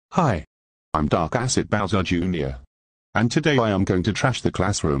Hi, I'm Dark Acid Bowser Jr. And today I am going to trash the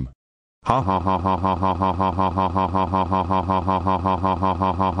classroom. Ha ha ha ha ha ha ha ha ha ha ha ha ha ha ha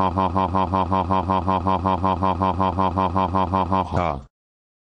ha ha ha ha ha.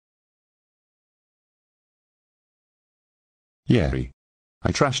 Yay.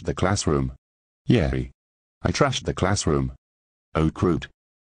 I trashed the classroom. Yay. I trashed the classroom. Oh crude.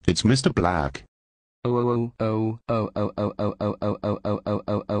 It's Mr. Black.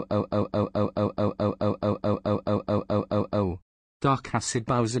 Dark Acid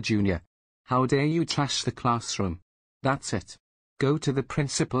Bowser Jr. How dare you trash the classroom? That's it. Go to the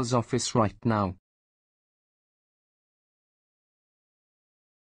principal's office right now.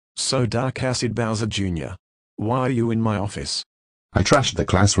 So Dark Acid Bowser Jr. Why are you in my office? I trashed the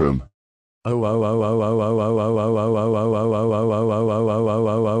classroom.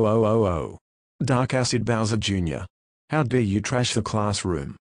 Dark Acid Bowser Jr. How dare you trash the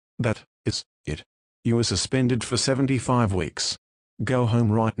classroom? That is it. You are suspended for 75 weeks. Go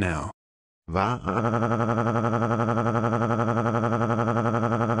home right now.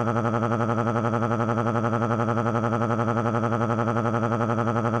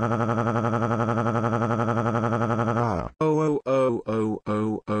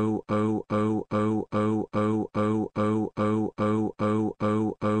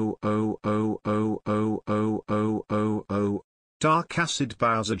 Dark Acid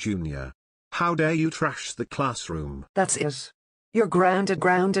Bowser Jr. How dare you trash the classroom? That's it. You're grounded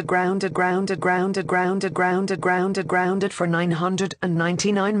for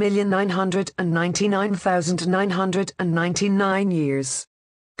 999,999,999 years.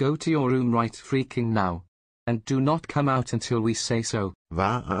 Go to your room right freaking now. And do not come out until we say so.